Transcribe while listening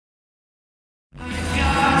Okay,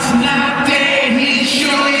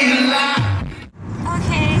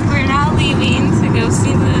 we're now leaving to go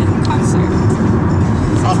see the concert.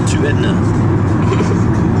 Off to Edna.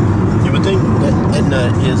 You would think that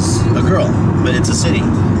Edna is a girl, but it's a city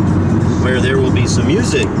where there will be some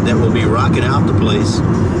music that will be rocking out the place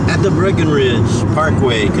at the Breckenridge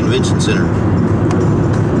Parkway Convention Center.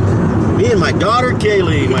 Me and my daughter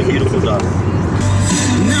Kayli, my beautiful daughter.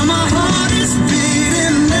 Now my heart is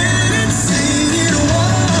beating and it's singing,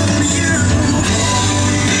 won't you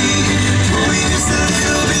hold me just a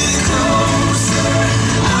little bit closer?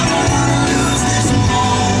 I don't wanna lose this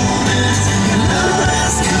moment. Your love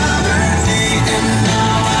has covered me and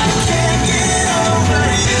now I can't get over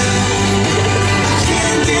you. I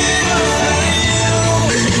can't get over you.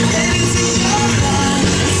 Anything you're wrong,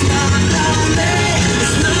 it's not about me.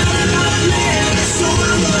 It's not about me. So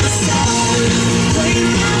I'm gonna stop. Wait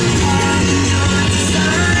my heart in your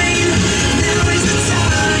design. Now is the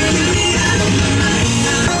time. Get me out of my mind.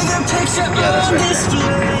 The picture on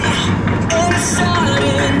display, and it's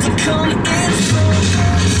starting to come in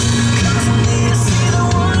focus. Cause I need to see the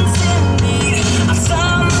ones in me. I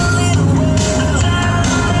found a little world.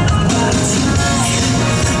 But tonight,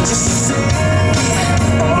 just say,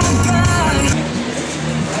 oh God.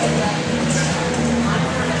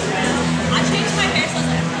 I changed my hair so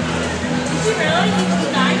that. Did you really? You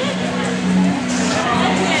dyed it?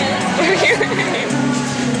 Okay.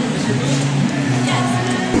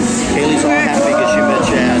 Kayli's all happy because she met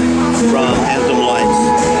Chad from Anthem Lights.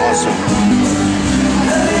 Awesome.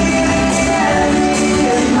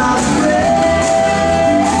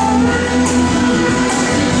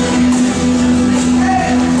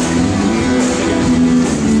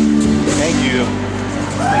 Thank you.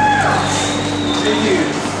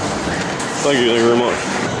 Thank you very much.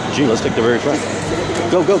 Gee, let's take the very front.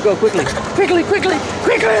 Go, go, go, quickly. Quickly, quickly,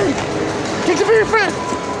 quickly. Take the very front.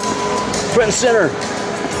 Front and center.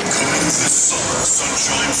 This summer,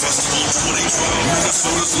 Sunshine Festival 2012,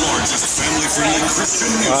 Minnesota's largest family-friendly Christian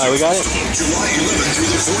music All right, we got it. festival, July 11th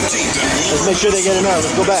through the 14th. Let's make sure they get enough.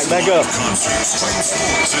 Let's go back, back up. Concerts, spring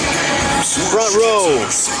sports, and games. Front row.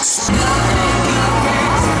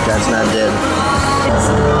 That's not dead.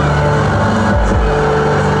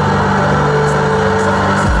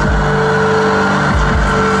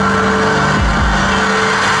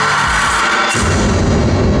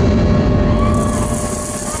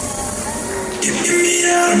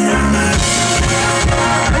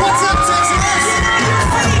 What's up, Texas?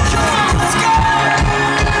 Let's go!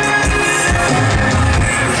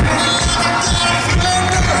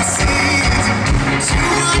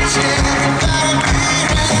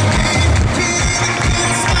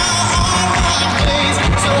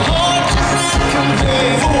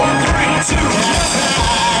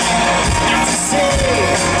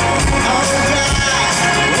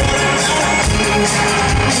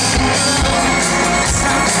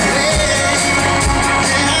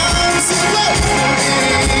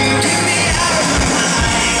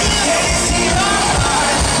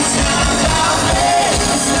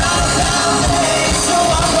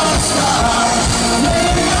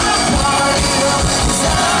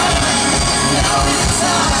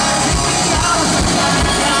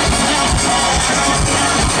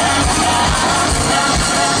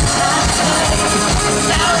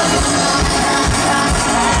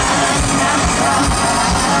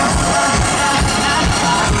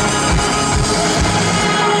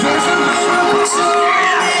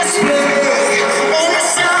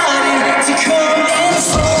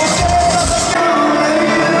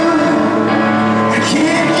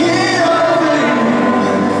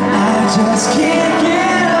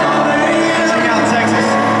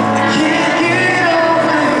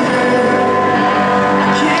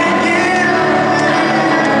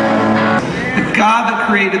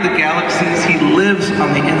 created the galaxies, he lives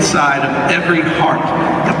on the inside of every heart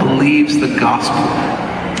that believes the gospel.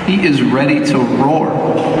 He is ready to roar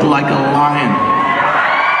like a lion.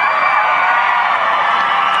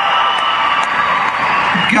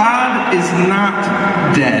 God is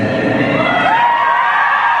not dead.